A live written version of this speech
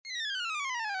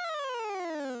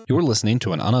You're listening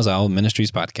to an Anazao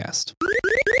Ministries podcast.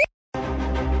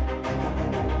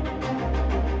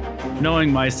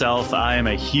 Knowing myself, I am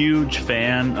a huge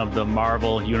fan of the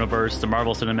Marvel Universe, the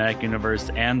Marvel Cinematic Universe,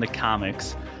 and the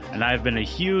comics. And I've been a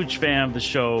huge fan of the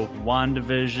show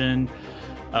WandaVision,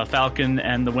 Falcon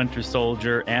and the Winter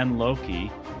Soldier, and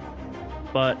Loki.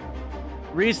 But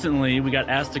recently, we got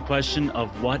asked the question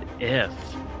of what if?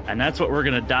 And that's what we're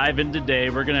going to dive in today.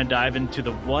 We're going to dive into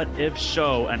the what if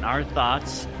show and our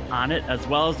thoughts on it, as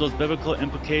well as those biblical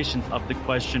implications of the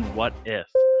question, what if?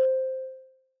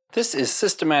 This is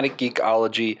Systematic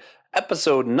Geekology,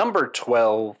 episode number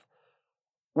 12.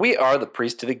 We are the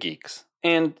priest of the geeks.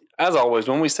 And as always,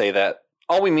 when we say that,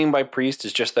 all we mean by priest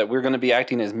is just that we're going to be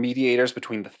acting as mediators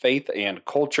between the faith and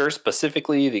culture,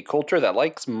 specifically the culture that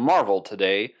likes Marvel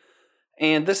today.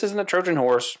 And this isn't a Trojan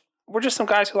horse. We're just some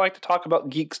guys who like to talk about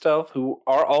geek stuff who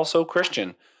are also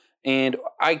Christian. And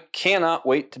I cannot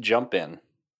wait to jump in.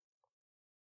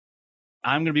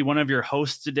 I'm going to be one of your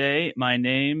hosts today. My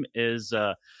name is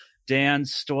Dan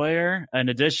Stoyer. In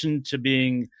addition to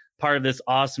being part of this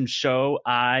awesome show,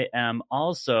 I am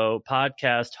also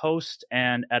podcast host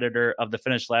and editor of the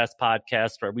Finish Last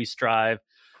podcast, where we strive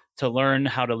to learn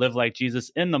how to live like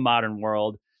Jesus in the modern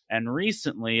world. And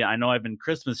recently, I know I've been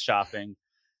Christmas shopping,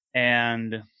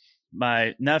 and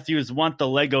my nephews want the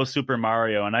Lego Super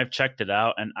Mario, and I've checked it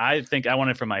out, and I think I want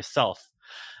it for myself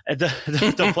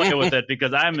to play with it,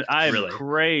 because I'm really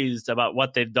crazed about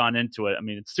what they've done into it. I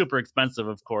mean, it's super expensive,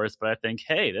 of course, but I think,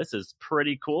 hey, this is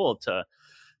pretty cool to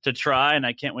try, and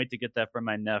I can't wait to get that for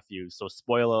my nephews. So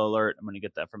spoiler alert, I'm going to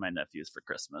get that for my nephews for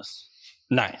Christmas.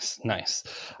 Nice.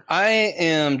 I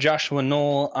am Joshua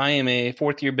Knoll. I am a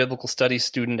fourth-year biblical studies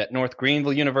student at North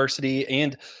Greenville University,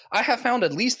 and I have found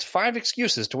at least 5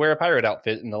 excuses to wear a pirate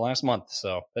outfit in the last month,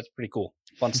 so that's pretty cool.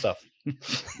 Fun stuff.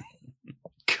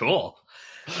 Cool.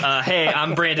 Hey,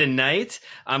 I'm Brandon Knight.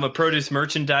 I'm a produce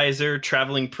merchandiser,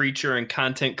 traveling preacher, and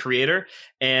content creator,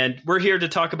 and we're here to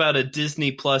talk about a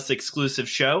Disney Plus exclusive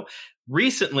show.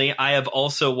 Recently, I have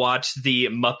also watched the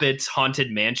Muppets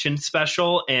Haunted Mansion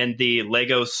special and the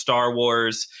Lego Star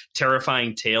Wars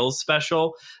Terrifying Tales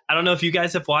special. I don't know if you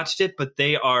guys have watched it, but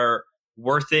they are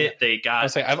worth it. They got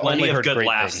plenty of good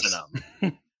laughs in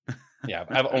them. Yeah,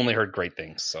 I've only heard great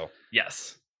things, so.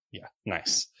 Yes. Yeah,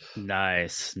 nice.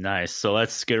 So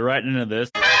let's get right into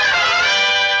this.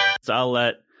 So I'll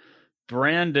let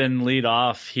Brandon lead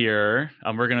off here.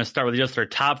 We're going to start with just our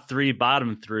top 3,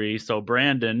 bottom 3. So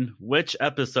Brandon, which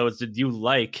episodes did you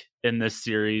like in this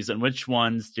series, and which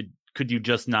ones could you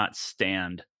just not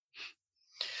stand?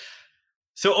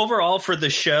 So overall for the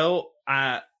show,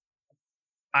 I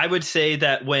would say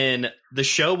that when the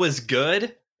show was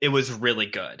good, it was really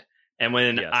good. And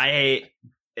when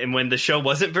when the show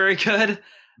wasn't very good,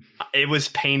 it was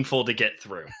painful to get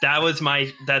through.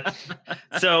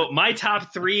 So my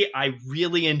top 3 I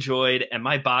really enjoyed, and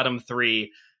my bottom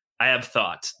 3 I have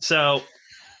thoughts. So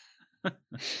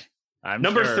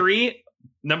number 3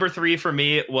 for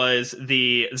me was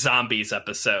the zombies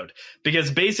episode,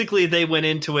 because basically they went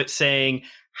into it saying,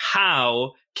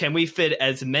 how can we fit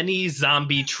as many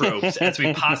zombie tropes as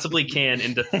we possibly can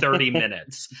into 30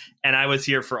 minutes? And I was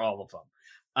here for all of them.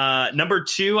 Number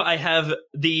 2, I have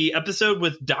the episode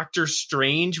with Doctor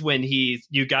Strange when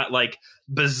you got like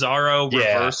Bizarro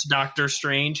reverse Doctor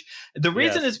Strange. The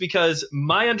reason is because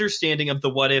my understanding of the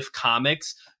What If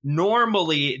comics,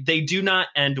 normally they do not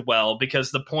end well,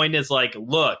 because the point is like,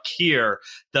 look here,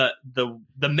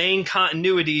 the main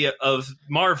continuity of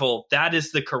Marvel, that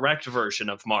is the correct version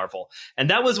of Marvel. And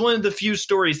that was one of the few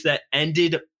stories that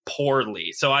ended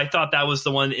poorly. So I thought that was the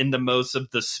one in the most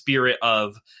of the spirit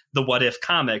of the What If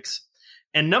comics.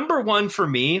 And number 1 for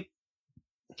me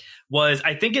was,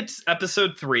 I think it's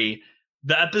episode 3,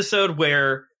 the episode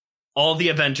where all the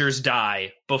Avengers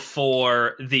die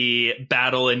before the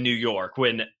battle in New York,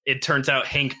 when it turns out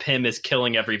Hank Pym is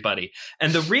killing everybody.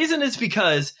 And the reason is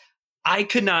because I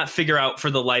could not figure out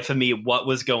for the life of me what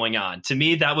was going on. To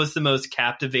me, that was the most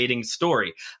captivating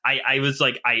story. I was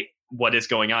like, what is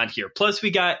going on here? Plus,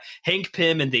 we got Hank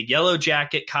Pym in the yellow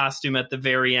jacket costume at the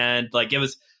very end. Like,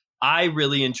 I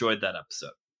really enjoyed that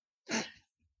episode.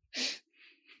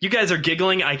 You guys are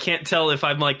giggling. I can't tell if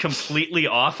I'm like completely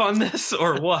off on this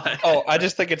or what. Oh, I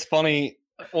just think it's funny.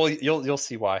 Well, you'll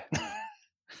see why.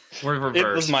 We're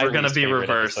reversed. We're going to be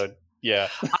reversed. Episode. Yeah.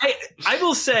 I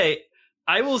will say,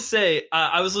 I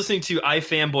was listening to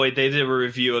iFanboy. They did a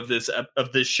review of this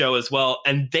show as well,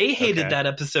 and they hated that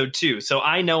episode too. So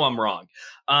I know I'm wrong.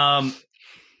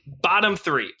 Bottom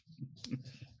 3.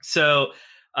 So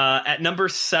at number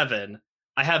 7,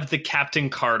 I have the Captain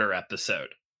Carter episode.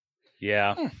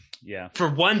 Yeah. For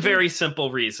one very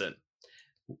simple reason.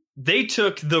 they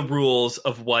took the rules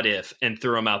of What If and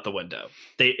threw them out the window.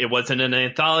 It wasn't an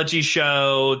anthology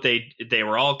show. They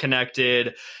were all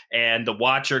connected, and the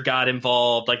Watcher got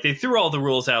involved. Like, they threw all the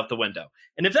rules out the window.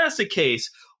 And if that's the case,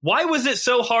 why was it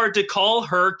so hard to call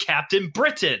her Captain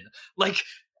Britain? Like,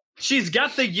 she's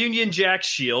got the Union Jack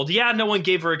shield. Yeah, no one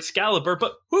gave her Excalibur,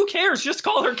 but who cares? Just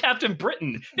call her Captain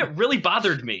Britain. It really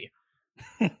bothered me.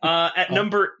 At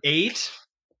number 8,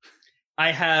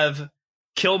 I have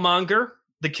Killmonger.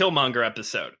 The Killmonger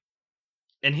episode.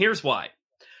 And here's why.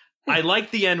 I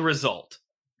like the end result.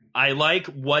 I like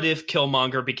what if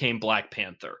Killmonger became Black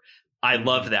Panther. I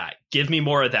love that. Give me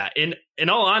more of that. In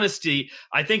all honesty,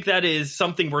 I think that is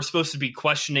something we're supposed to be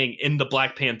questioning in the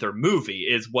Black Panther movie,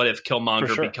 is what if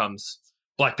Killmonger becomes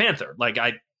Black Panther? Like,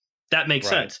 that makes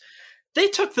sense. They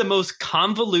took the most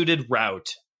convoluted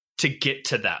route to get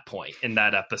to that point in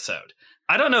that episode.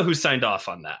 I don't know who signed off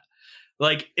on that.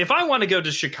 Like, if I want to go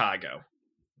to Chicago,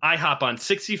 I hop on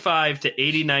 65 to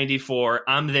 80, 94.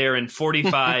 I'm there in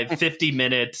 45, 50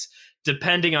 minutes,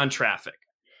 depending on traffic.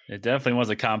 It definitely was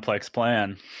a complex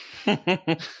plan.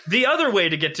 The other way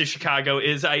to get to Chicago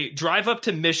is I drive up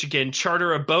to Michigan,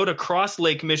 charter a boat across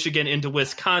Lake Michigan into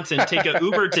Wisconsin, take an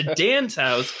Uber to Dan's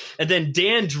house, and then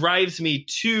Dan drives me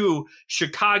to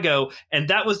Chicago. And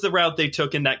that was the route they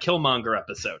took in that Killmonger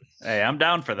episode. Hey, I'm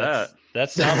down for that. That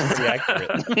sounds pretty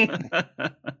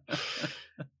accurate.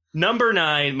 Number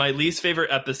 9, my least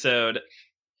favorite episode.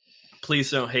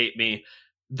 Please don't hate me.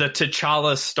 The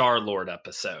T'Challa Star-Lord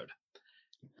episode.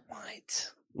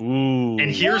 What? Ooh.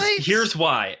 And here's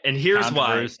why. And here's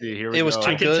why. It was too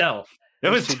I good. can tell. It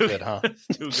was too good, huh?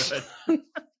 Too good.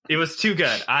 It was too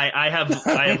good. I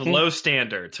have low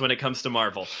standards when it comes to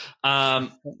Marvel.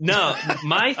 No,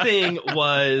 my thing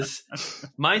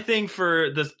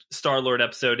for the Star-Lord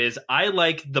episode is I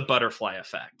like the butterfly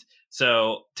effect.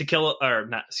 So A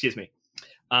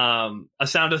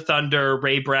Sound of Thunder,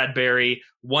 Ray Bradbury,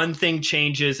 one thing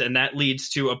changes and that leads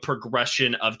to a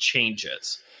progression of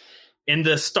changes. In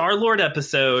the Star-Lord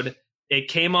episode, it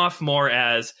came off more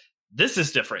as, this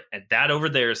is different, and that over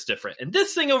there is different, and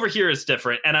this thing over here is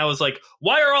different. And I was like,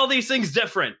 why are all these things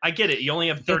different? I get it. You only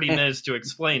have 30 minutes to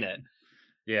explain it.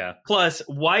 Yeah. Plus,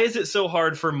 why is it so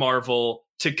hard for Marvel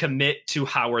to commit to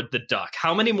Howard the Duck?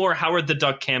 How many more Howard the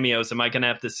Duck cameos am I going to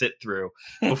have to sit through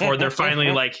before they're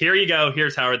finally like, here you go,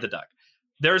 here's Howard the Duck.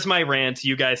 There's my rant.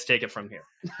 You guys take it from here.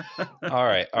 All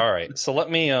right. So let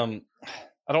me,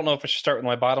 I don't know if I should start with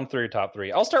my bottom 3 or top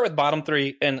 3. I'll start with bottom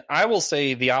 3, and I will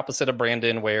say the opposite of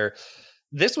Brandon, where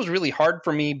this was really hard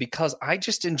for me because I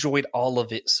just enjoyed all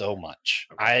of it so much.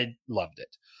 I loved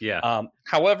it. Yeah.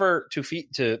 However, to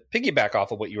piggyback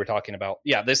off of what you were talking about,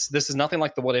 this is nothing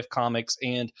like the What If comics,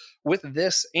 and with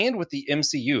this and with the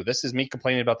MCU, this is me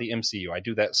complaining about the MCU. I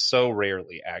do that so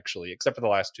rarely, actually, except for the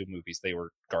last 2 movies. They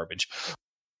were garbage.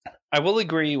 I will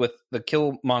agree with the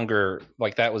Killmonger,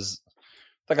 like that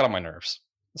got on my nerves.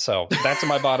 So that's in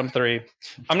my bottom 3.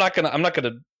 I'm not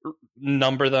gonna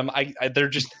number them. They're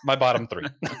just my bottom 3.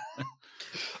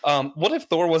 What if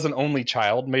Thor was an only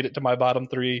child made it to my bottom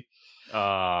 3?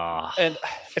 And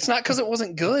it's not because it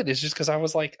wasn't good. It's just because I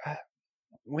was like,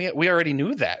 we already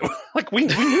knew that. Like we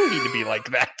knew he'd be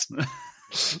like that.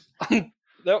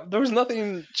 There was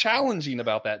nothing challenging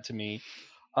about that to me.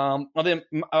 Then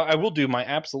I will do my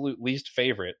absolute least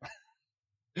favorite.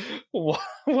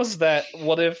 Was that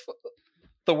what if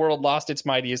the world lost its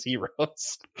mightiest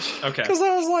heroes? Okay. Because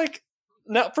I was like,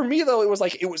 now for me though, it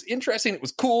was interesting, it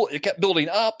was cool, it kept building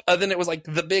up, and then it was like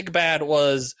the big bad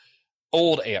was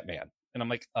old Ant-Man. And I'm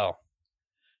like, oh,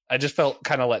 I just felt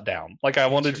kind of let down. Like I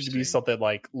wanted it to be something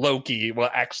like Loki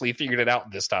actually figured it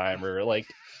out this time, or like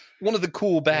one of the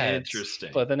cool bads.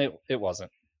 Interesting. But then it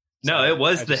wasn't. So no, it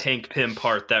was the Hank Pym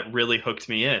part that really hooked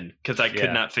me in because I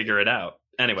could not figure it out.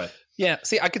 Anyway. Yeah,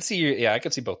 see, I could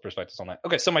see both perspectives on that.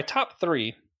 Okay, so my top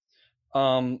 3,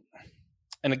 and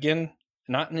again,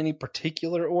 not in any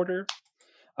particular order.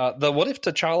 The What If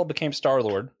T'Challa Became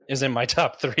Star-Lord is in my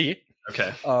top 3.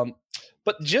 Okay.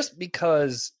 But just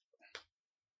because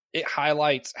it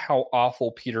highlights how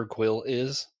awful Peter Quill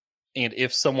is, and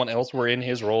if someone else were in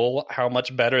his role, how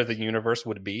much better the universe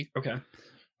would be. Okay.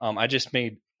 I just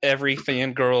made every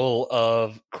fangirl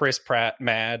of Chris Pratt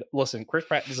mad. Listen, Chris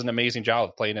Pratt does an amazing job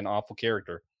of playing an awful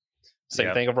character.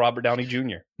 Same thing of Robert Downey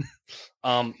Jr.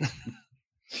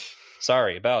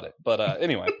 Sorry about it. But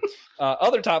anyway,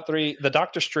 other top 3, the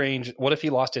Doctor Strange, What If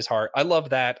He Lost His Heart? I love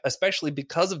that, especially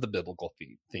because of the biblical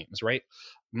themes, right?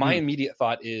 My immediate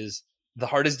thought is the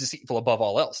heart is deceitful above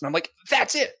all else. And I'm like,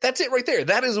 that's it. That's it right there.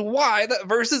 That is why that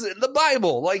verse is in the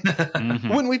Bible. Like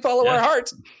when we follow our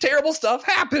hearts, terrible stuff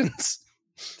happens.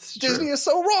 Disney is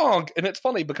so wrong. And it's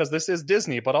funny because this is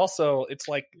Disney, but also it's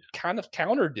like kind of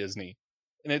counter Disney.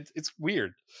 And it's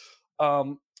weird.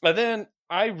 And then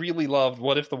I really loved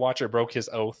What If the Watcher Broke His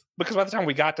Oath, because by the time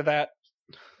we got to that,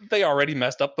 they already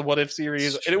messed up the What If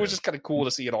series. And it was just kind of cool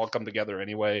to see it all come together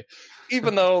anyway.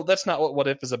 Even though that's not what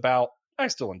If is about, I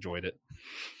still enjoyed it.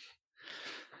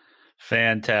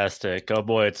 Fantastic. Oh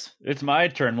boy, it's my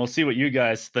turn. We'll see what you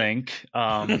guys think.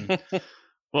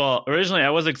 Well, originally I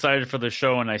was excited for the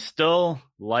show, and I still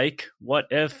like What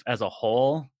If as a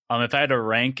whole. If I had to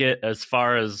rank it as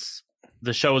far as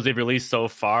the shows they've released so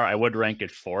far, I would rank it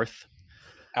fourth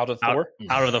out of four.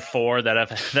 Out of the four that have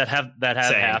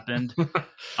happened.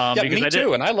 Yeah, me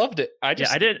too, and I loved it. I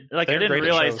didn't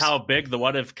realize how big the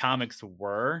What If comics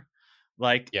were.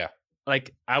 Like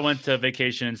I went to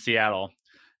vacation in Seattle,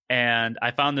 and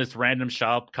I found this random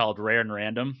shop called Rare and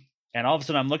Random. And all of a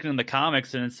sudden, I'm looking in the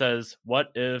comics, and it says,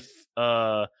 "What if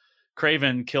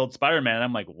Kraven killed Spider-Man?" And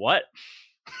I'm like, "What?"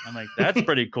 I'm like, "That's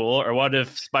pretty cool." Or what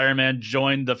if Spider-Man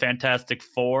joined the Fantastic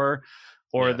Four?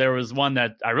 Or there was one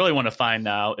that I really want to find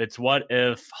now. It's what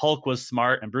if Hulk was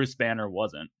smart and Bruce Banner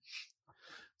wasn't?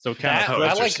 So kind of,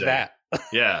 I like that.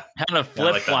 Yeah, kind of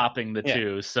flip-flopping the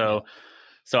two. So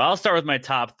I'll start with my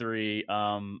top three.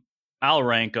 I'll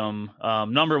rank them.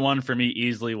 Number one for me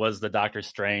easily was the Doctor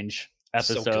Strange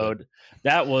episode. So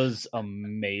that was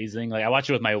amazing. Like, I watched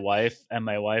it with my wife, and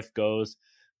my wife goes,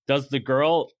 "Does the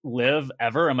girl live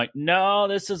ever?" I'm like, "No,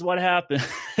 this is what happened."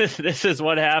 This is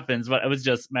what happens. But it was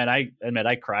just, man, I admit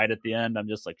I cried at the end. I'm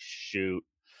just like, shoot.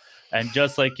 And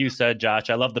just like you said, Josh,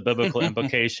 I love the biblical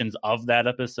implications of that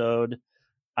episode.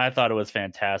 I thought it was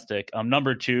fantastic.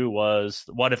 Number two was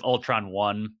What If Ultron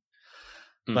won?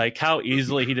 Like, how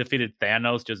easily he defeated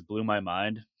Thanos just blew my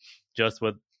mind. Just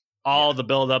with all the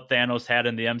build-up Thanos had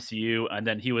in the MCU, and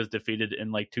then he was defeated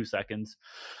in like 2 seconds.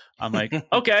 I'm like,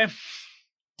 okay,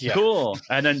 cool.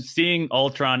 And then seeing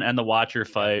Ultron and the Watcher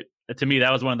fight, to me,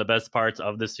 that was one of the best parts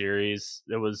of the series.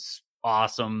 It was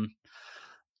awesome.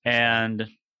 And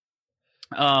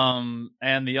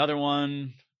the other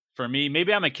one for me,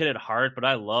 maybe I'm a kid at heart, but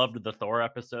I loved the Thor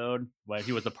episode when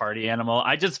he was a party animal.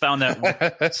 I just found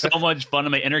that so much fun.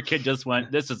 And my inner kid just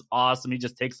went, "This is awesome." He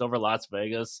just takes over Las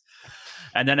Vegas.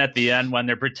 And then at the end, when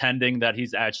they're pretending that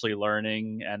he's actually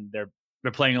learning and they're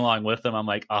playing along with him, I'm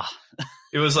like, oh.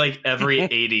 It was like every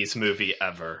 80s movie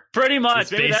ever. Pretty much.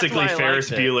 It's basically Ferris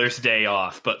Bueller's Day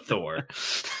Off, but Thor.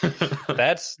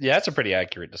 That's a pretty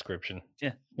accurate description.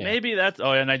 Yeah. Maybe that's,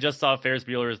 and I just saw Ferris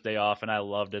Bueller's Day Off, and I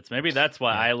loved it. So maybe that's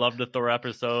why I loved the Thor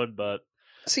episode, but.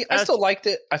 See, I still liked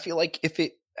it. I feel like if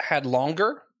it had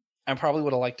longer, I probably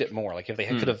would have liked it more. Like if they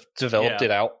could have developed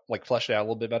it out, like fleshed it out a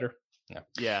little bit better.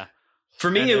 Yeah.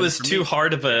 For me, it was too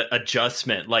hard of an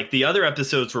adjustment. Like, the other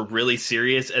episodes were really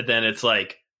serious, and then it's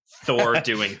like Thor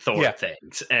doing Thor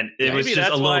things. And it was just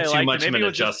a little too much of an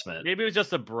adjustment. Maybe it was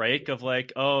just a break of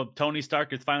like, oh, Tony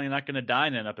Stark is finally not going to die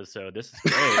in an episode. This is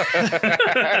great.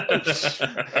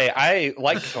 Hey, I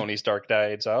like Tony Stark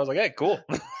died, so I was like, hey, cool.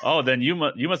 Oh, then you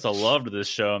must have loved this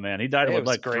show, man. He died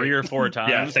like great. 3 or 4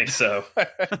 times. Yeah, I think so.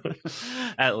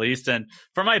 At least. And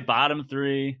for my bottom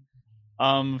three,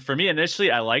 for me,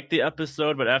 initially, I liked the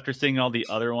episode, but after seeing all the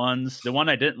other ones, the one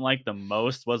I didn't like the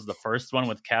most was the first one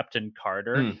with Captain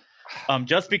Carter.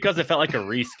 Just because it felt like a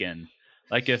reskin.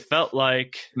 Like, it felt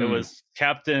like it was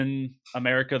Captain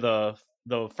America,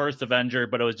 the first Avenger,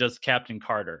 but it was just Captain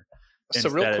Carter.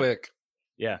 So real quick.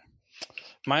 Yeah.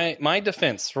 My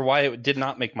defense for why it did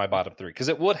not make my bottom three, because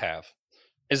it would have,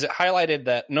 is it highlighted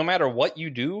that no matter what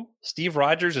you do, Steve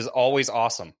Rogers is always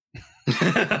awesome.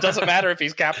 It doesn't matter if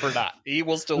he's Cap or not. He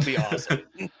will still be awesome.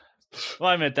 Well,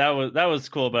 I mean, that was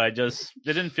cool, but it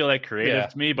didn't feel like creative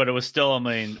to me, but it was still, I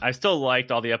mean, I still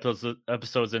liked all the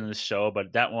episodes in this show,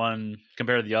 but that one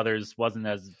compared to the others wasn't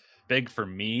as big for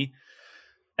me.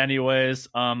 Anyways,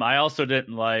 I also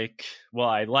didn't like, well,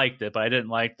 I liked it, but I didn't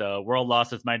like the world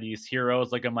lost its mightiest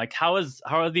heroes. Like, I'm like, how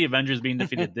are the Avengers being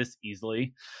defeated this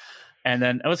easily? And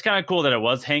then it was kind of cool that it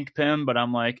was Hank Pym, but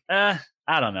I'm like, I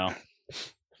don't know.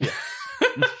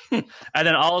 And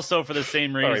then also for the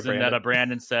same reason that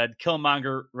Brandon said,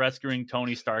 Killmonger rescuing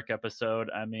Tony Stark episode.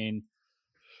 I mean,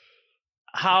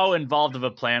 how involved of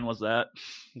a plan was that?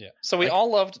 Yeah. So we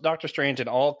all loved Doctor Strange and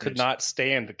all could not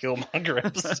stand the Killmonger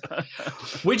episode.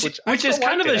 which is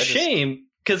kind of a shame,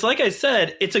 because like I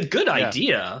said, it's a good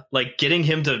idea. Like, getting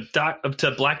him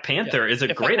to Black Panther is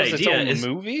a great idea. Its own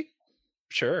movie?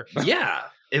 Sure. Yeah.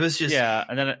 It was just,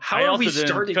 and then how are we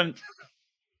starting?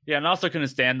 Yeah, and also couldn't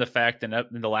stand the fact in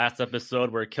the last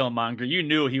episode where Killmonger, you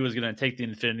knew he was going to take the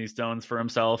Infinity Stones for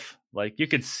himself. Like, you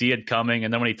could see it coming,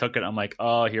 and then when he took it, I'm like,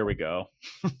 oh, here we go.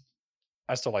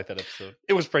 I still like that episode.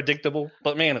 It was predictable,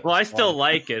 but man, it Well, was I still fun.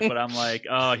 like it, but I'm like,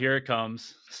 oh, here it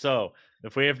comes. So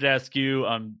if we have to ask you,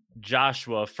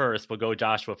 Joshua first, we'll go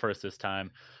Joshua first this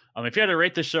time. If you had to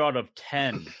rate the show out of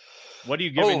 10, what are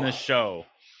you giving this show?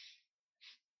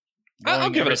 I'll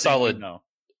Knowing give it a everything solid. you know.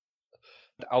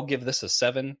 I'll give this a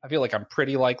 7. I feel like I'm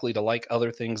pretty likely to like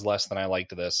other things less than I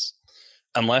liked this,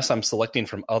 unless I'm selecting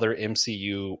from other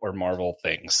MCU or Marvel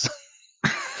things.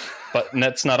 But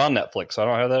that's not on Netflix, so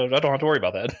I don't have to worry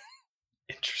about that.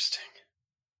 Interesting.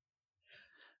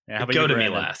 Yeah, how about Go you, to me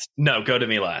Brandon? last. No, go to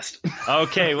me last.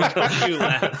 Okay, we'll go to you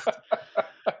last.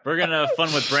 We're gonna have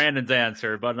fun with Brandon's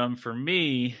answer, but for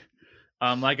me,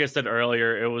 like I said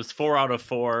earlier, it was 4 out of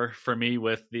 4 for me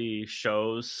with the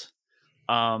shows.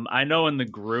 I know in the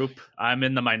group I'm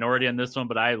in the minority on this one,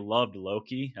 but I loved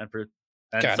Loki, and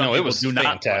God, some no, it people was do not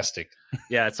like- fantastic.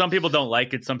 Yeah, some people don't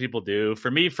like it, some people do. For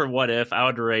me, for What If, I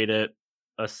would rate it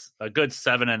a good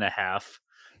 7.5.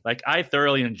 Like, I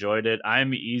thoroughly enjoyed it.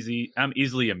 I'm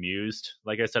easily amused.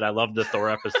 Like I said, I loved the Thor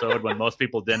episode when most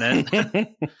people didn't.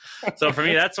 So for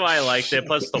me, that's why I liked it.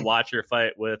 Plus, the Watcher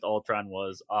fight with Ultron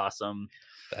was awesome,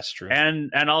 That's true.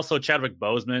 and also Chadwick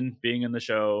Boseman being in the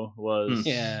show was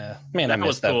Yeah, man, I That was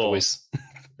missed that cool. voice.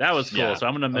 that was cool. Yeah. So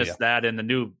I'm gonna miss yeah. that in the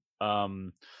new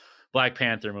Black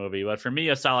Panther movie. But for me,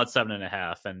 a solid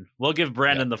 7.5. And we'll give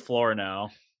Brandon the floor now.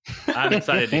 I'm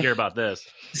excited to hear about this.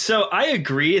 So I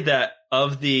agree that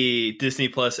of the Disney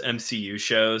Plus MCU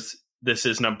shows, this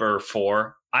is number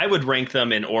 4. I would rank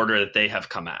them in order that they have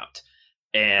come out.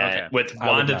 And Okay. with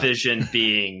I would not. WandaVision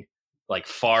being like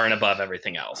far and above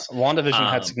everything else. WandaVision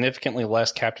had Um, significantly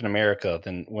less Captain America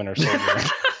than Winter Soldier.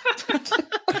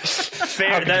 Fair.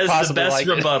 How could That you is the possibly best like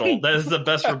it? rebuttal. That is the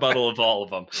best rebuttal of all of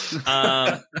them.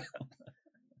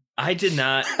 I did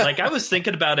not like. I was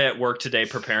thinking about it at work today,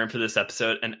 preparing for this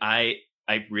episode, and I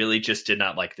really just did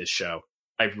not like this show.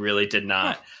 I really did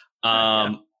not.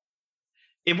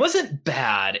 It wasn't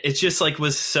bad. It just like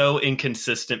was so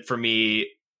inconsistent for me.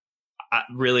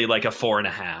 Really, like a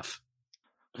 4.5.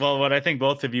 Well, what I think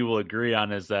both of you will agree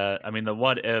on is that, I mean, the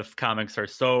What If comics are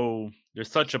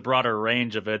there's such a broader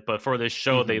range of it, but for this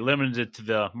show, they limited it to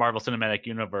the Marvel Cinematic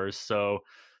Universe. So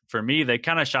for me, they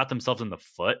kind of shot themselves in the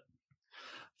foot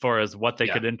for as what they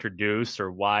could introduce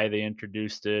or why they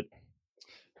introduced it.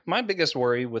 My biggest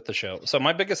worry with the show, so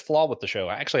my biggest flaw with the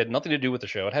show, actually had nothing to do with the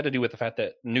show. It had to do with the fact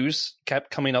that news kept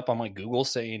coming up on my Google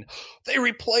saying they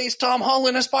replaced Tom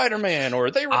Holland as Spider-Man, or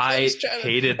they replaced.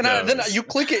 hated and then those. you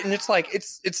click it and it's like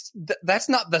that's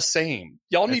not the same.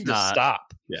 Y'all need to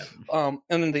stop. Yeah. And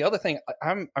then the other thing,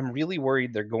 I'm really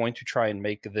worried they're going to try and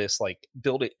make this like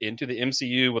build it into the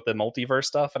MCU with the multiverse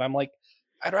stuff, and I'm like,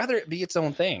 I'd rather it be its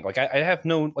own thing. Like I have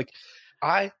no like,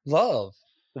 I love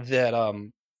that.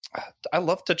 I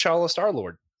love T'Challa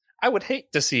Star-Lord. I would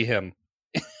hate to see him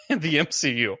in the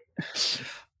MCU.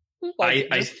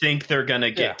 I think they're going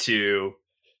to get to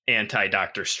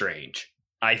anti-Doctor Strange.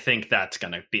 I think that's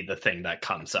going to be the thing that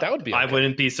comes up. That would be I okay.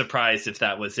 wouldn't be surprised if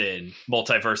that was in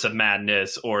Multiverse of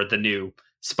Madness or the new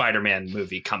Spider-Man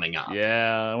movie coming up.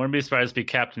 Yeah, I wouldn't be surprised to be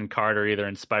Captain Carter either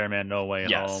in Spider-Man No Way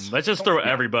Yes. Home. Let's just throw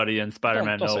everybody in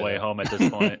Spider-Man Don't No say Way that. Home at this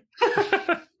point.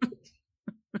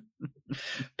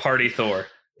 Party Thor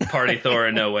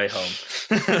and No Way Home.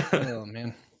 Oh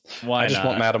man, Why I just not?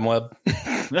 want Madam Web.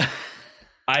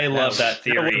 I love that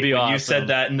theory. would be when you awesome. said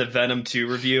that in the Venom 2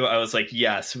 review, I was like,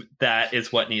 yes, that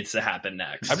is what needs to happen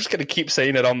next. I'm just gonna keep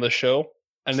saying it on the show,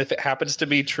 and if it happens to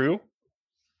be true,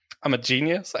 I'm a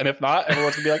genius. And if not,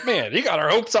 everyone's gonna be like, "Man, you got our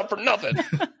hopes up for nothing."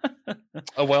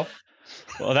 Oh well.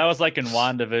 Well, that was like in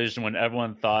WandaVision when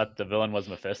everyone thought the villain was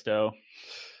Mephisto.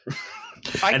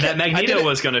 and that Magneto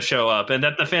was going to show up, and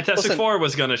that the Fantastic Listen, Four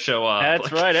was going to show up.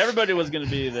 That's right. Everybody was going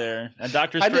to be there, and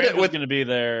Doctor I did Strange it was with- going to be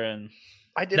there. And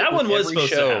I did That it with one was every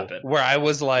supposed to show happen. where I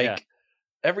was like, Yeah.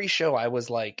 every show I was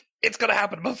like, it's gonna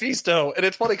happen to Mephisto, and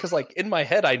it's funny because like in my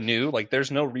head I knew like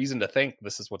there's no reason to think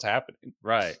this is what's happening,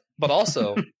 right, but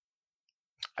also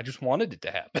I just wanted it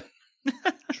to happen.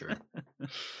 True.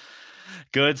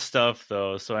 good stuff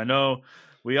though. So I know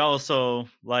we also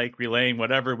like relaying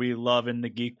whatever we love in the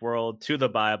geek world to the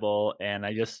Bible. And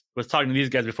I just was talking to these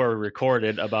guys before we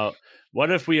recorded about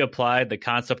what if we applied the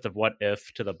concept of what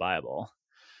if to the Bible.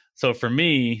 So for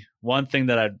me, one thing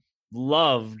that I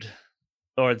loved,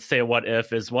 or I'd say what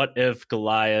if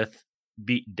Goliath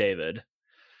beat David?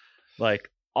 Like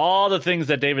all the things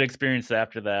that David experienced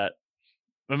after that,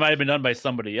 it might have been done by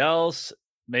somebody else.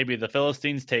 Maybe the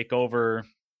Philistines take over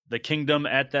the kingdom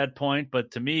at that point.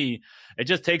 But to me, it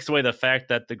just takes away the fact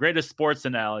that the greatest sports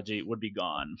analogy would be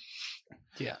gone.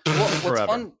 Yeah. Well, what's Forever.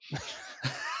 fun?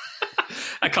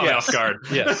 I caught me off guard.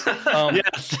 Yes.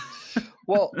 Yes.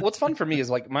 Well, what's fun for me is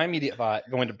like my immediate thought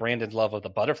going to Brandon's love of the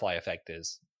butterfly effect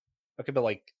is okay, but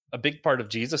like a big part of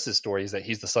Jesus' story is that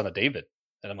he's the son of David,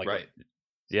 and I'm like, Right.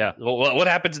 Yeah. well, what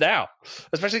happens now?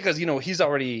 Especially because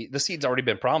the seed's already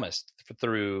been promised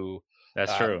through.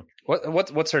 That's true.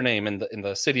 What's her name in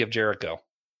the city of Jericho?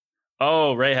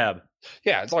 Oh, Rahab.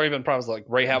 Yeah, it's already been promised, like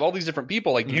Rahab, all these different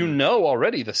people. Like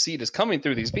already the seed is coming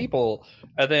through these people,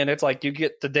 and then it's like you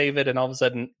get to David, and all of a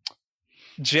sudden,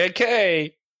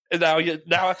 J.K. And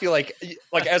now I feel like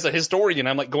as a historian,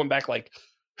 I'm like going back, like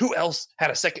who else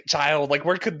had a second child? Like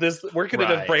where could it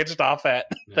have branched off at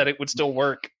that it would still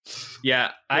work?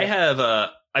 Yeah,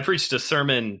 I preached a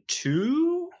sermon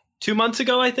two months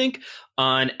ago, I think,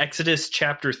 on Exodus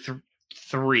chapter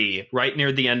 3, right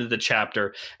near the end of the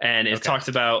chapter, and it talks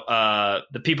about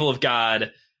the people of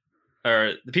God,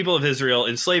 or the people of Israel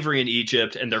in slavery in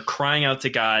Egypt, and they're crying out to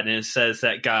God, and it says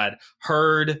that God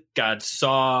heard, God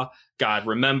saw, God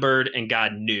remembered, and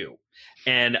God knew.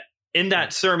 And in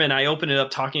that sermon, I opened it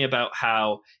up talking about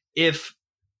how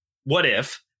what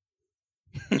if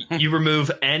you remove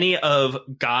any of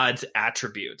God's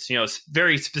attributes,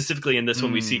 very specifically in this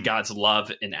one, we see God's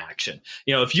love in action.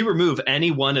 If you remove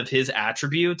any one of his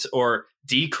attributes or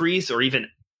decrease or even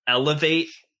elevate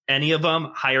any of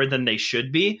them higher than they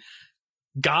should be,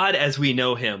 God, as we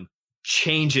know him,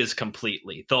 changes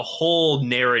completely. The whole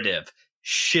narrative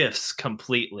shifts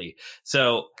completely.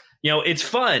 So, it's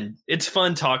fun. It's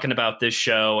fun talking about this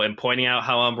show and pointing out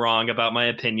how I'm wrong about my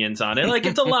opinions on it. Like,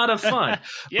 it's a lot of fun.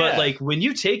 Yeah. But like when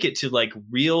you take it to like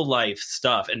real life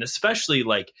stuff, and especially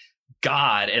like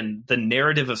God and the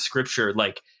narrative of scripture,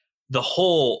 like the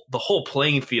whole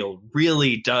playing field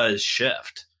really does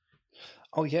shift.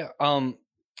 Oh yeah. I'm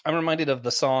reminded of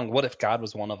the song "What If God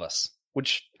Was One of Us,"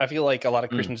 which I feel like a lot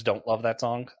of Christians don't love that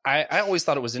song. I always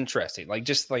thought it was interesting. Like,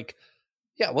 just like,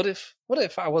 yeah, what if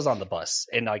I was on the bus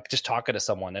and like just talking to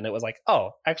someone and it was like,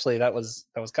 oh, actually that was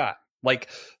God. Like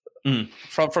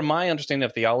from my understanding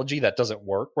of theology, that doesn't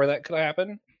work where that could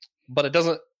happen, but it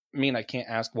doesn't mean I can't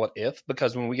ask what if,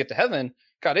 because when we get to heaven,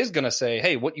 God is going to say,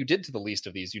 hey, what you did to the least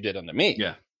of these, you did unto me.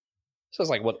 Yeah. So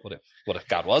it's like, what if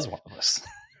God was one of us?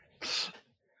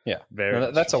 Yeah.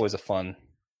 That's always a fun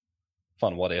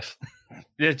what if.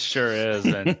 It sure is.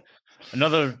 And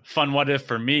another fun what if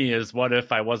for me is, what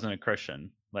if I wasn't a Christian?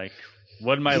 Like,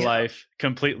 would my life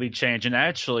completely change? And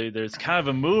actually, there's kind of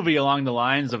a movie along the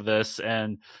lines of this,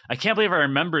 and I can't believe I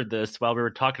remembered this while we were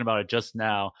talking about it just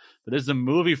now, but there's a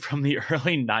movie from the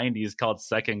early 90s called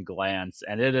Second Glance,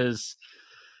 and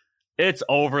it's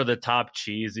over the top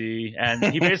cheesy, and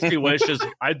he basically wishes,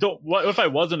 what if I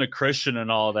wasn't a Christian and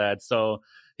all that? So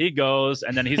he goes,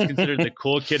 and then he's considered the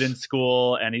cool kid in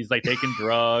school, and he's like taking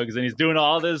drugs, and he's doing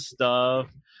all this stuff.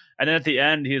 And then at the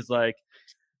end, he's like,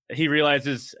 he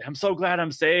realizes, I'm so glad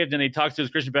I'm saved. And he talks to his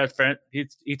Christian best friend.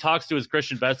 He talks to his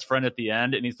Christian best friend at the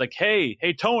end, and he's like, hey,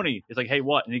 Tony. He's like, hey,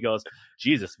 what? And he goes,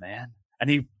 Jesus, man. And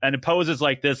it poses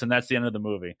like this, and that's the end of the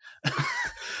movie.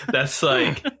 That's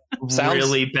like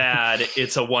really bad.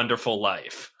 It's a Wonderful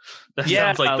Life. That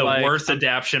sounds like the worst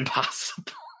adaptation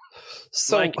possible.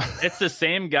 So like, it's the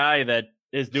same guy that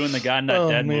is doing the God Not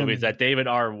Dead movies, that David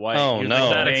R. White. Oh, no.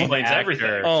 That explains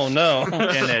everything. Oh, no.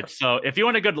 In it. So if you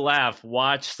want a good laugh,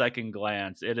 watch Second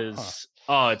Glance. It is,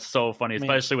 it's so funny,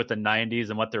 especially with the 90s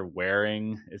and what they're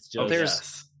wearing. It's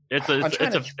just, it's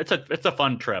a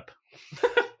fun trip.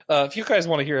 If you guys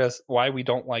want to hear us why we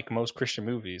don't like most Christian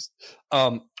movies,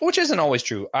 which isn't always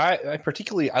true. I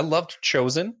loved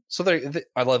Chosen. So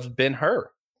I loved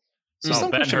Ben-Hur. So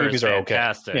some Christian movies are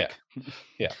fantastic. Okay.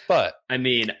 Yeah. But I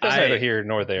mean, neither here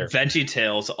nor there.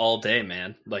 VeggieTales all day,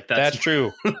 man. Like that's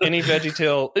true. Any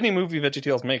movie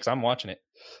VeggieTales makes, I'm watching it.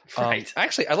 Right.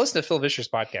 Actually, I listen to Phil Vischer's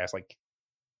podcast like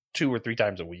 2 or 3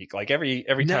 times a week. Like every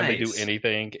time they do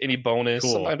anything, any bonus.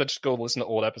 Cool. Sometimes I just go listen to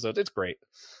old episodes. It's great.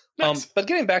 Nice. But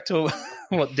getting back to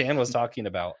what Dan was talking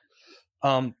about,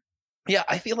 yeah,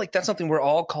 I feel like that's something we're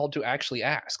all called to actually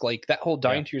ask. Like that whole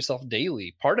dying to yourself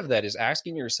daily. Part of that is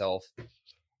asking yourself,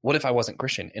 what if I wasn't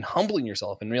Christian? And humbling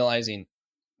yourself and realizing,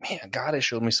 man, God has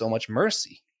showed me so much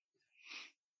mercy.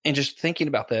 And just thinking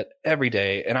about that every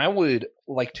day. And I would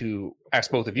like to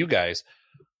ask both of you guys,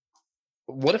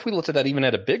 what if we looked at that even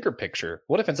at a bigger picture?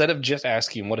 What if instead of just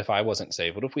asking, what if I wasn't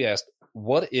saved? What if we asked,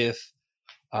 what if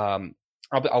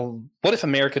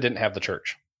America didn't have the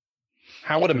church?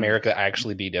 How would America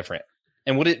actually be different?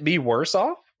 And would it be worse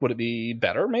off? Would it be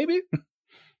better, maybe?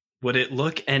 Would it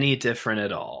look any different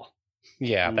at all?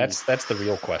 Yeah, that's the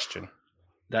real question.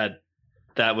 That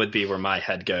would be where my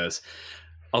head goes.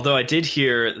 Although I did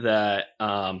hear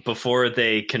that before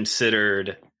they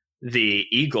considered the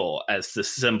eagle as the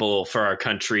symbol for our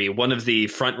country, one of the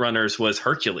front runners was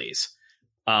Hercules,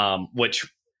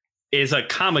 which is a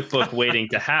comic book waiting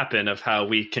to happen of how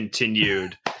we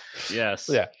continued Yes.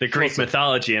 Yeah. the Greek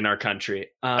mythology in our country.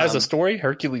 As a story,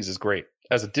 Hercules is great.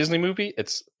 As a Disney movie,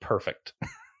 it's perfect.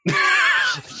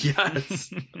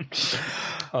 Yes.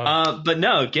 But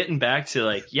no, getting back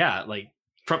to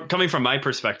coming from my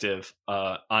perspective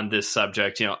on this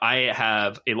subject, I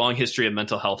have a long history of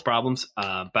mental health problems.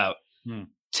 About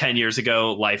 10 years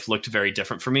ago, life looked very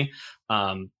different for me.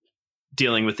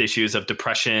 Dealing with issues of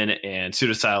depression and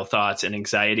suicidal thoughts and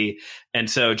anxiety. And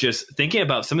so just thinking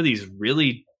about some of these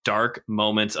really dark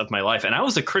moments of my life. And I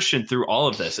was a Christian through all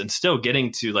of this and still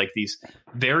getting to like these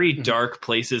very dark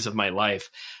places of my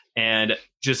life. And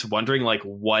just wondering, like,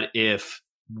 what if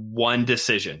one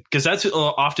decision, because that's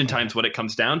oftentimes what it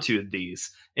comes down to these,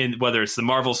 and whether it's the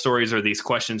Marvel stories or these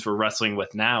questions we're wrestling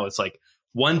with now, it's like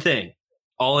one thing,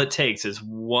 all it takes is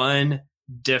one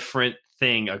different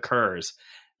thing occurs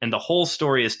and the whole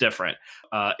story is different.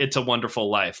 It's a Wonderful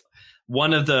Life.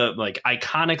 One of the like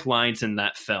iconic lines in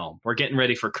that film, we're getting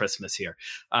ready for Christmas here.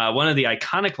 One of the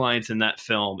iconic lines in that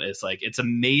film is like, it's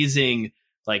amazing,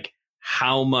 like,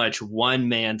 how much one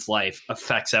man's life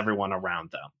affects everyone around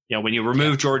them. When you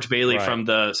remove George Bailey from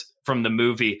the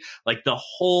movie, like the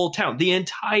whole town, the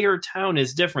entire town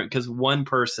is different because one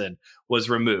person was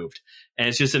removed. And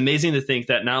it's just amazing to think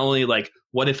that not only like,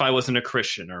 what if I wasn't a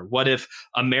Christian, or what if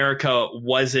America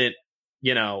wasn't,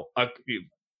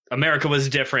 America was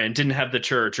different and didn't have the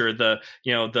church or the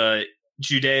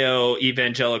Judeo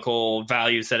evangelical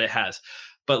values that it has.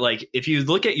 But like, if you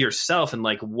look at yourself and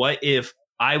like, what if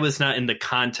I was not in the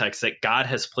context that God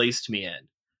has placed me in?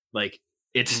 Like,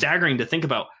 it's staggering to think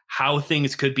about how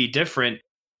things could be different,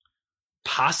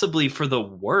 possibly for the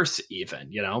worse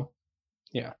even,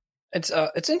 Yeah.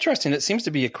 It's interesting. It seems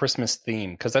to be a Christmas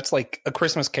theme because that's like A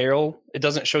Christmas Carol. It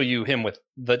doesn't show you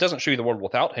that doesn't show you the world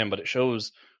without him, but it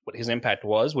shows what his impact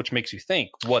was, which makes you think,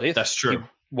 what if that's true. He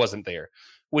wasn't there?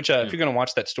 Which, if you're going to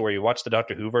watch that story, watch the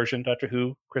Doctor Who version, Doctor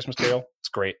Who Christmas Carol. It's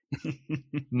great.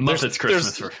 Muppets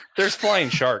Christmas. There's flying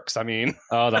sharks. I mean,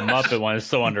 the Muppet one is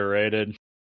so underrated.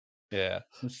 Yeah,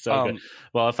 it's so good.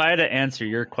 Well, if I had to answer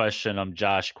your question,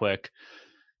 Josh, quick,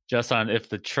 just on if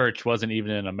the church wasn't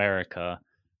even in America,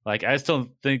 like I still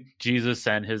think Jesus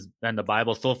and the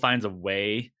Bible still finds a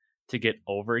way to get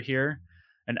over here.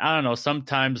 And I don't know,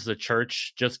 sometimes the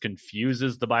church just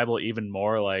confuses the Bible even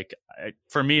more. Like,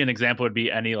 for me, an example would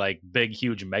be any like big,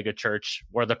 huge mega church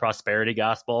or the prosperity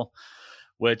gospel,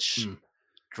 which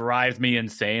drives me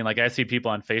insane. Like, I see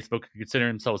people on Facebook who consider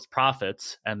themselves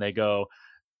prophets and they go,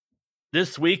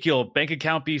 this week your bank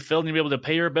account be filled and you'll be able to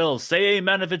pay your bills. Say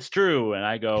amen if it's true. And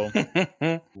I go,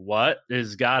 what?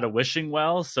 Is God a wishing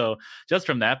well? So just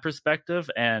from that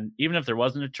perspective, and even if there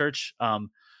wasn't a church,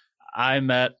 I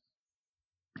met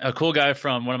a cool guy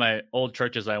from one of my old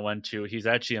churches I went to. He's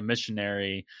actually a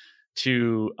missionary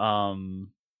to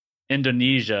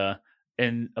Indonesia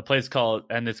in a place called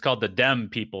the Dem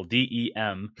people,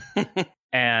 DEM.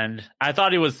 And I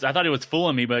thought he was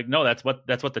fooling me, but no, that's what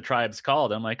the tribe's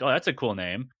called. I'm like, oh, that's a cool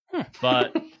name.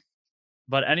 But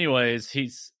anyways,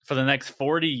 he's for the next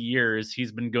 40 years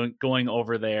he's been going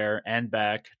over there and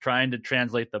back trying to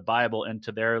translate the Bible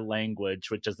into their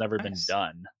language, which has never been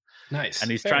done. Nice.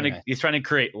 And he's trying to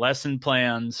create lesson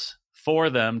plans for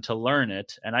them to learn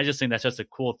it. And I just think that's just a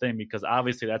cool thing because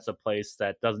obviously that's a place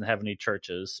that doesn't have any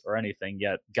churches or anything,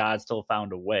 yet God still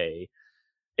found a way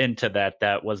into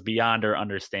that was beyond our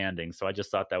understanding. So I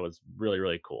just thought that was really,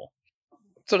 really cool.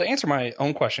 So to answer my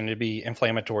own question, to be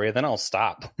inflammatory, then I'll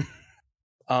stop.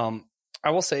 I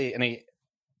will say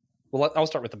I'll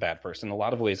start with the bad first. In a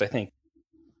lot of ways, I think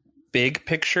big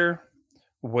picture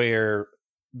where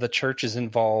the church is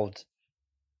involved,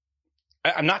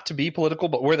 I'm not to be political,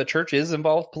 but where the church is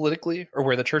involved politically or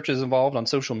where the church is involved on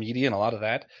social media and a lot of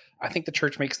that, I think the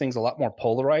church makes things a lot more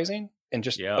polarizing and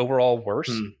just overall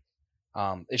worse.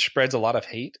 It spreads a lot of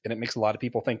hate and it makes a lot of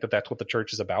people think that that's what the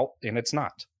church is about, and it's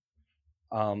not.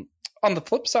 On the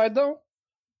flip side, though,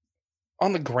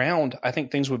 on the ground, I think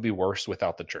things would be worse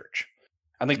without the church.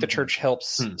 I think the church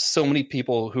helps so many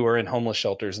people who are in homeless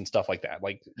shelters and stuff like that.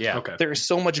 Like, there is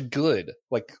so much good,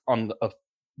 like on a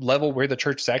level where the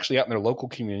church is actually out in their local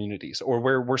communities or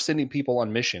where we're sending people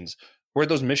on missions, where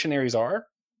those missionaries are,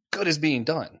 good is being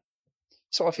done.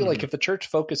 So I feel like if the church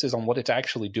focuses on what it's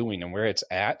actually doing and where it's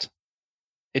at,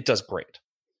 it does great.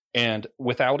 And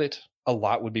without it, a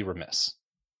lot would be remiss.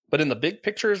 But in the big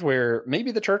pictures where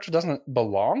maybe the church doesn't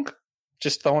belong,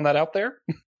 just throwing that out there,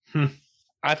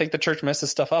 I think the church messes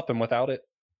stuff up. And without it,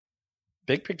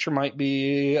 big picture might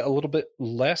be a little bit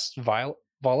less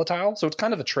volatile. So it's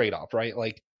kind of a trade-off, right?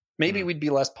 Like maybe we'd be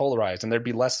less polarized and there'd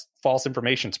be less false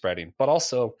information spreading. But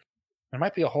also, there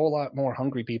might be a whole lot more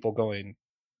hungry people going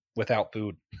without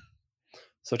food.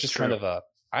 So just True. kind of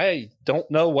I don't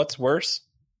know what's worse,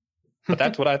 but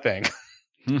that's what I think.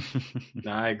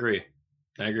 No, I agree.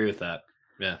 I agree with that.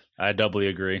 Yeah. I doubly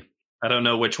agree. I don't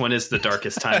know which one is the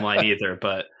darkest timeline either,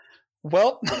 but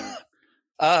Well,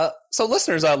 so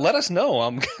listeners, let us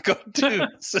know. Go to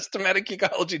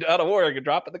systematicecology.org and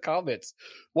drop in the comments.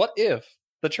 What if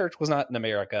the church was not in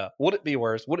America? Would it be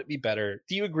worse? Would it be better?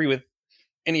 Do you agree with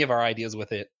any of our ideas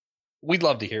with it? We'd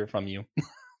love to hear from you.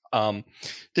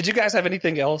 Did you guys have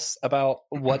anything else about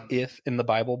what if in the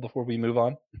Bible before we move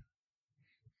on?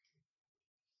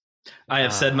 I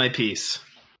have said my piece.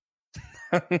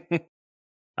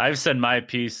 I've said my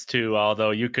piece too,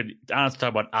 although you could honestly talk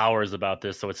about hours about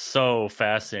this, so it's so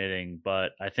fascinating.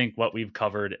 But I think what we've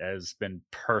covered has been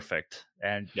perfect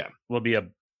and will be a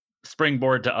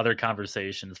springboard to other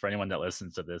conversations for anyone that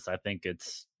listens to this. I think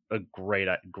it's a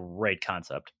great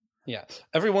concept. Yeah.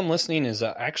 Everyone listening is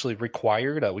actually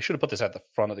required. We should have put this at the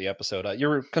front of the episode.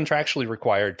 You're contractually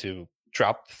required to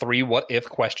drop 3 what if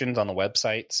questions on the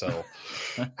website. So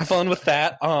have fun with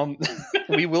that.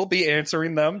 We will be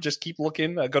answering them. Just keep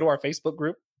looking. Go to our Facebook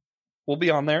group. We'll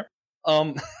be on there.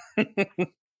 So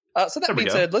that being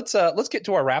said, let's get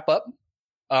to our wrap up.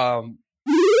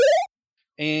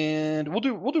 And we'll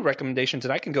do recommendations,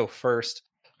 and I can go first.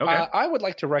 Okay. I would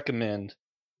like to recommend.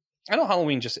 I know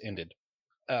Halloween just ended,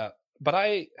 but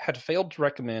I had failed to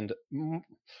recommend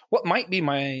what might be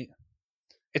my.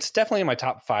 It's definitely in my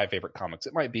top 5 favorite comics.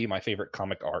 It might be my favorite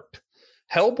comic art.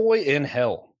 Hellboy in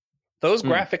Hell. Those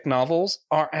graphic novels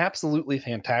are absolutely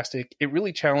fantastic. It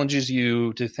really challenges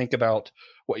you to think about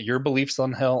what your beliefs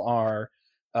on hell are.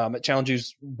 It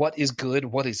challenges what is good,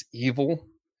 what is evil,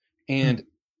 and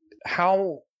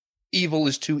how evil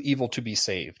is too evil to be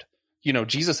saved. You know,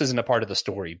 Jesus isn't a part of the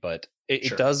story, but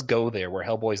it does go there where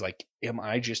Hellboy's like, am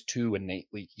I just too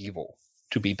innately evil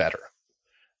to be better?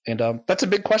 And that's a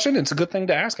big question. It's a good thing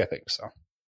to ask, I think. So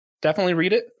definitely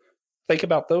read it. Think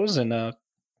about those. And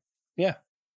yeah.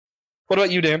 What about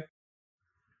you, Dan?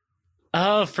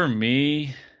 For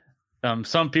me,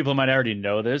 some people might already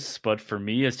know this, but for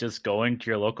me, it's just going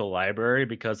to your local library,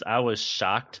 because I was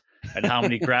shocked at how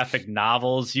many graphic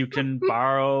novels you can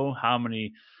borrow, how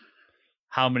many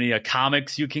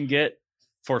comics you can get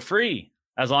for free,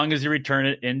 as long as you return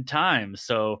it in time.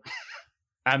 So,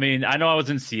 I mean, I know I was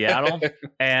in Seattle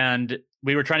and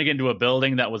we were trying to get into a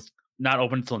building that was not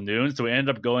open till noon. So we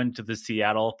ended up going to the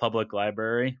Seattle Public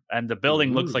Library, and the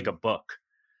building looks like a book.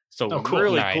 So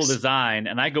really cool design.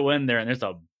 And I go in there and there's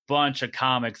a bunch of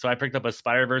comics. So I picked up a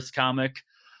Spider-Verse comic.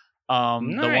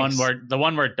 The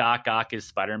one where Doc Ock is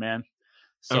Spider-Man.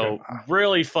 So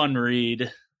really fun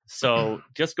read. So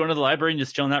just going to the library and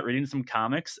just chilling out, reading some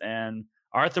comics. And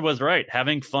Arthur was right.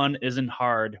 Having fun isn't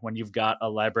hard when you've got a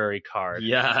library card.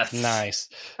 Yes. Nice.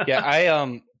 Yeah,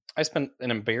 I spent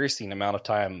an embarrassing amount of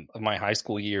time of my high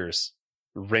school years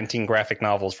renting graphic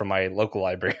novels from my local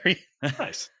library.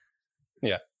 Nice.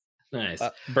 Yeah. Nice.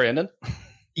 Brandon?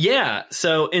 Yeah.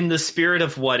 So in the spirit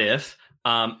of what if,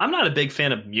 I'm not a big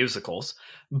fan of musicals,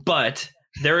 but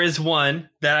there is one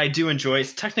that I do enjoy.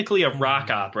 It's technically a rock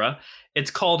opera.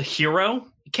 It's called Hero.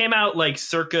 It came out like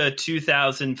circa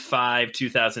 2005,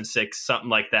 2006, something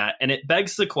like that. And it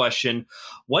begs the question,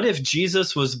 what if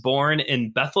Jesus was born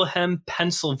in Bethlehem,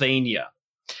 Pennsylvania?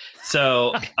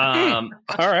 So, all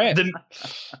right.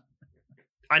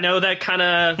 I know that kind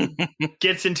of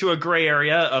gets into a gray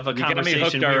area of a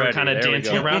conversation we were kind of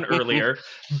dancing around earlier,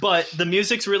 but the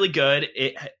music's really good.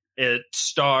 It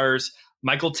stars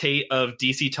Michael Tate of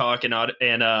DC Talk and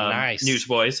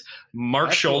Newsboys,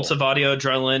 Mark Schultz of Audio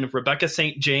Adrenaline, Rebecca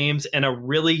St. James, and a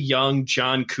really young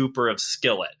John Cooper of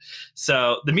Skillet.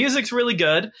 So the music's really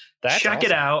good. Check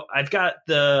it out.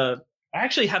 I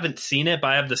actually haven't seen it,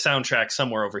 but I have the soundtrack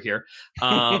somewhere over here.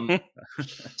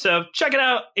 So check it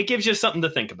out. It gives you something to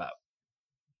think about.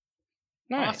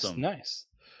 Nice, awesome. Nice.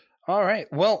 All right.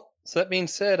 Well, so that being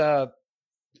said,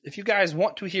 if you guys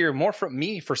want to hear more from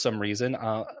me for some reason,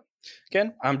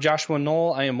 again, I'm Joshua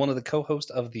Knoll. I am one of the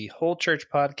co-hosts of the Whole Church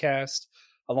podcast,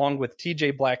 along with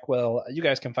TJ Blackwell. You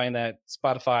guys can find that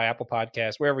Spotify, Apple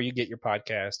Podcasts, wherever you get your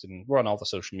podcast, and we're on all the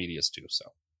social medias too.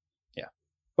 So, yeah.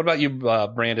 What about you,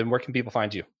 Brandon? Where can people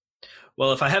find you?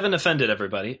 Well, if I haven't offended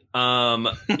everybody,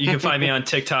 you can find me on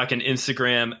TikTok and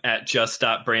Instagram at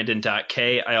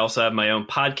just.brandon.k. I also have my own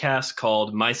podcast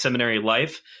called My Seminary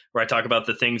Life, where I talk about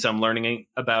the things I'm learning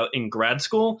about in grad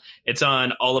school. It's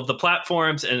on all of the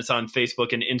platforms, and it's on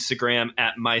Facebook and Instagram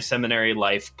at My Seminary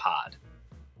Life Pod.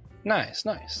 Nice.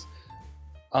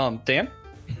 Dan?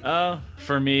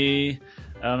 For me,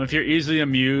 If you're easily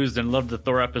amused and love the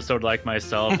Thor episode like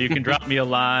myself, you can drop me a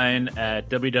line at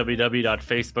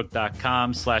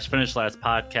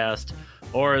www.facebook.com/finishlastpodcast,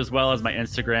 or as well as my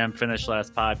Instagram,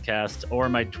 finishlastpodcast, or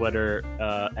my Twitter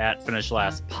at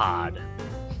finishlastpod.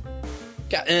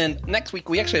 Yeah, and next week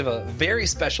we actually have a very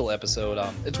special episode.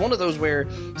 It's one of those where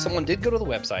someone did go to the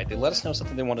website, they let us know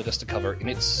something they wanted us to cover, and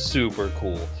it's super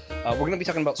cool. We're going to be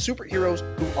talking about superheroes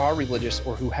who are religious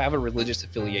or who have a religious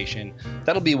affiliation.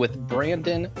 That'll be with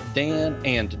Brandon, Dan,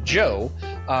 and Joe.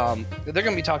 They're going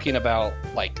to be talking about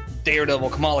like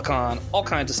Daredevil, Kamala Khan, all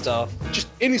kinds of stuff. Just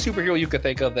any superhero you could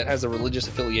think of that has a religious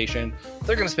affiliation.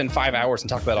 They're going to spend 5 hours and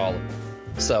talk about all of them.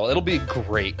 So it'll be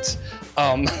great.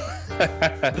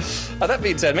 That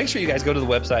being said, make sure you guys go to the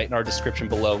website in our description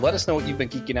below. Let us know what you've been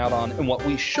geeking out on and what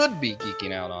we should be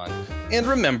geeking out on. And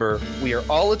remember, we are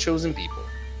all a chosen people,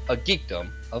 a geekdom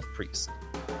of priests.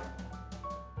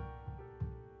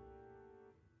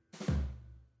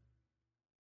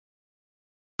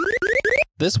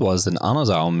 This was an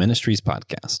Anazao Ministries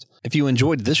podcast. If you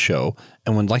enjoyed this show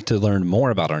and would like to learn more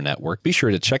about our network, be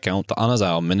sure to check out the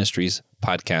Anazao Ministries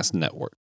podcast network.